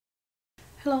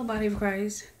Hello, body of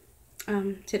Christ.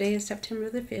 Today is September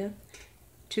the 5th,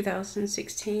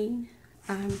 2016.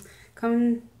 I'm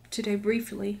coming today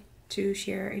briefly to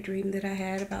share a dream that I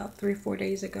had about 3 or 4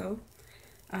 days ago.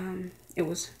 It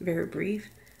was very brief.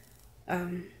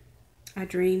 I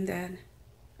dreamed that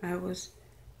I was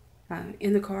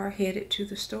in the car headed to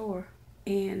the store,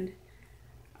 and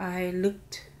I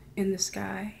looked in the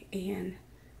sky and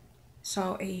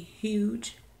saw a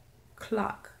huge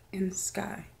clock in the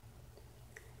sky.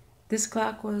 This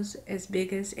clock was as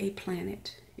big as a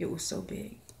planet. It was so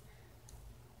big.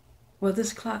 Well,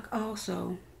 this clock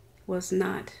also was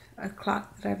not a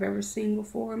clock that I've ever seen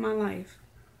before in my life.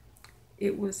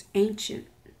 It was ancient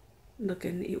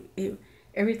looking.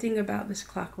 Everything about this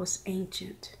clock was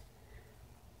ancient.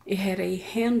 It had a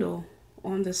handle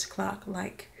on this clock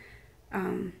like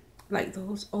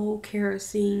those old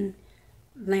kerosene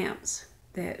lamps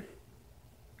that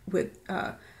with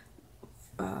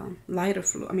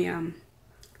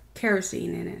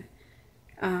kerosene in it.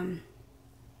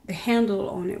 The handle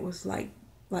on it was like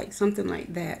something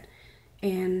like that,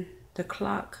 and the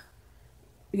clock,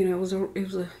 it was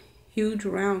a huge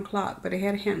round clock, but it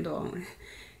had a handle on it,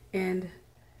 and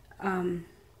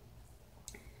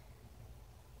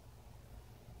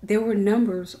there were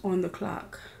numbers on the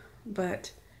clock,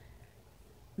 but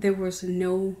there was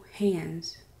no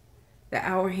hands. The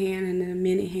hour hand and the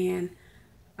minute hand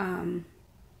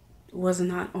was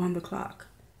not on the clock.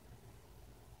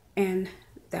 And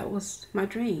that was my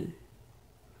dream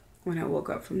when I woke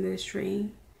up from this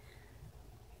dream.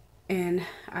 And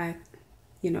I,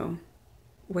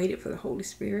 waited for the Holy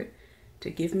Spirit to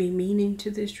give me meaning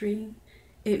to this dream.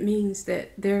 It means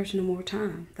that there's no more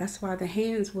time. That's why the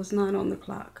hands was not on the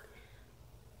clock.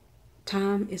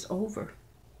 Time is over.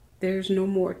 There's no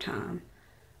more time.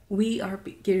 We are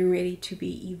getting ready to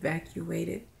be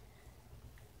evacuated.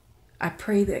 I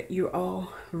pray that you're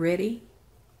all ready.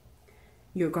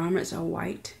 Your garments are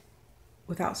white,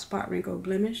 without spot, wrinkle, or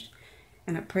blemish.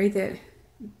 And I pray that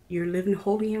you're living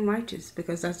holy and righteous,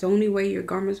 because that's the only way your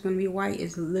garment's going to be white,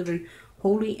 is living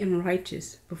holy and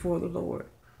righteous before the Lord.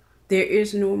 There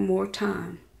is no more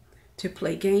time to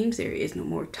play games. There is no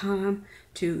more time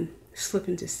to slip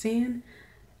into sin.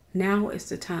 Now is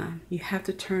the time. You have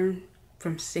to turn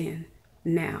from sin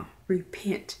now.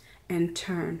 Repent and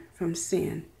turn from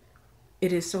sin.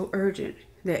 It is so urgent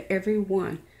that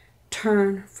everyone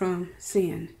turn from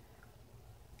sin.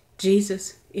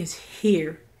 Jesus is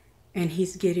here, and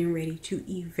he's getting ready to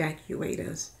evacuate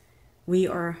us. We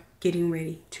are getting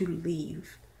ready to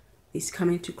leave. He's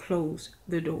coming to close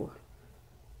the door.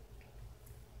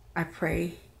 I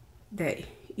pray that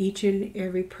each and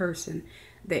every person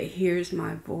that hears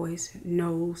my voice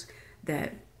knows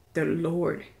that the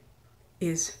Lord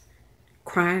is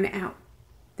crying out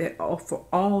that for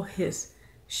all his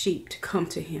sheep to come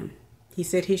to him. He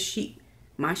said his sheep,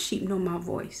 my sheep know my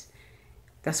voice.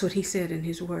 That's what he said in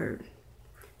his word.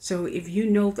 So if you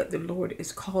know that the Lord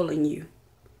is calling you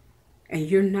and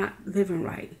you're not living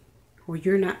right, or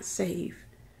you're not saved,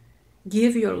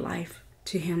 give your life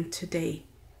to him today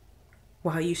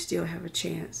while you still have a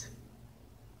chance.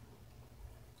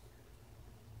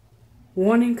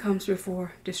 Warning comes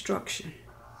before destruction.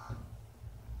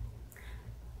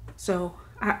 So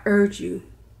I urge you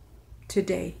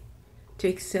today to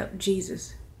accept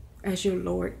Jesus as your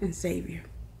Lord and Savior.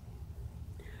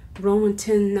 Romans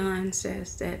 10:9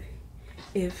 says that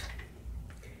if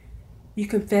you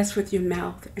confess with your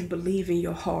mouth and believe in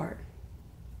your heart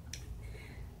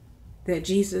that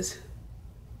Jesus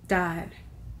died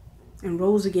and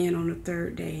rose again on the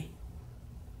third day,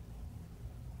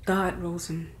 God rose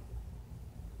him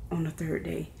on the third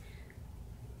day,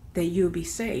 that you'll be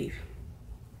saved.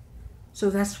 So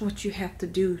that's what you have to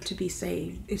do to be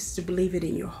saved, is to believe it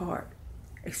in your heart.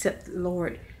 Accept the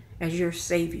Lord as your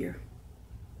Savior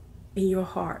in your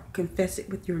heart. Confess it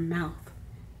with your mouth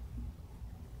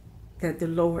that the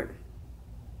Lord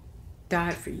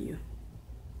died for you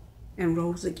and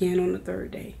rose again on the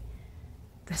third day.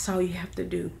 That's all you have to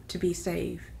do to be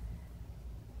saved.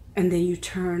 And then you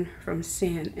turn from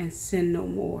sin and sin no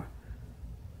more.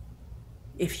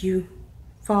 If you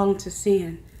fall into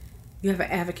sin, you have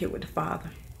an advocate with the Father,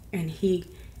 and he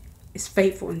is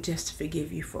faithful and just to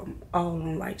forgive you from all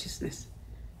unrighteousness.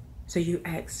 So you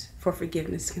ask for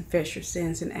forgiveness, confess your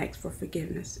sins, and ask for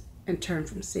forgiveness, and turn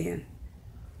from sin.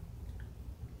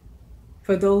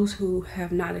 For those who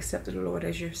have not accepted the Lord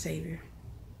as your Savior,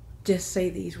 just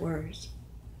say these words.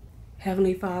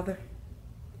 Heavenly Father,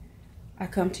 I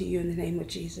come to you in the name of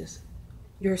Jesus,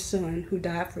 your Son who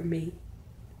died for me.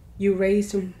 You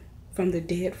raised him from the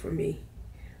dead for me.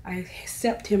 I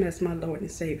accept him as my Lord and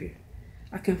Savior.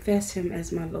 I confess him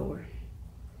as my Lord.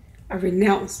 I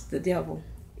renounce the devil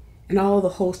and all the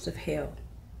hosts of hell.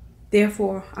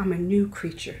 Therefore, I'm a new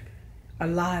creature,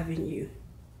 alive in you.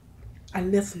 I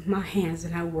lift my hands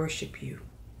and I worship you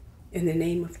in the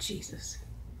name of Jesus.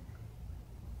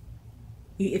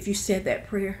 If you said that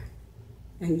prayer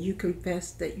and you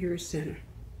confess that you're a sinner,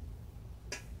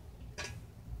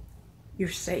 you're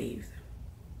saved.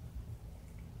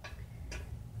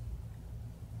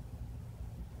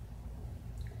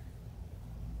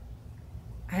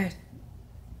 I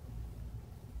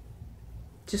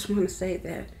just want to say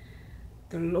that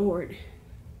the Lord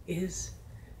is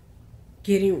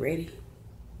getting ready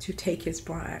to take his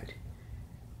bride.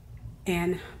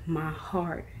 And my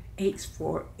heart aches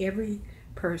for every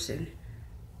person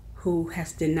who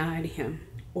has denied him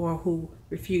or who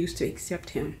refused to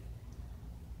accept him.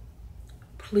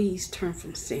 Please turn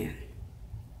from sin,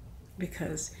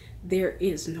 because there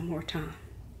is no more time.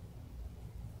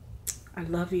 I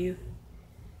love you,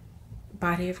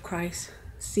 body of Christ.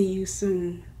 See you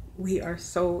soon. We are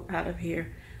so out of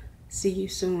here. See you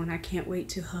soon. I can't wait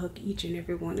to hug each and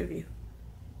every one of you.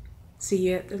 See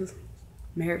you at the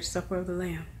marriage supper of the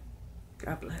Lamb.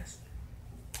 God bless.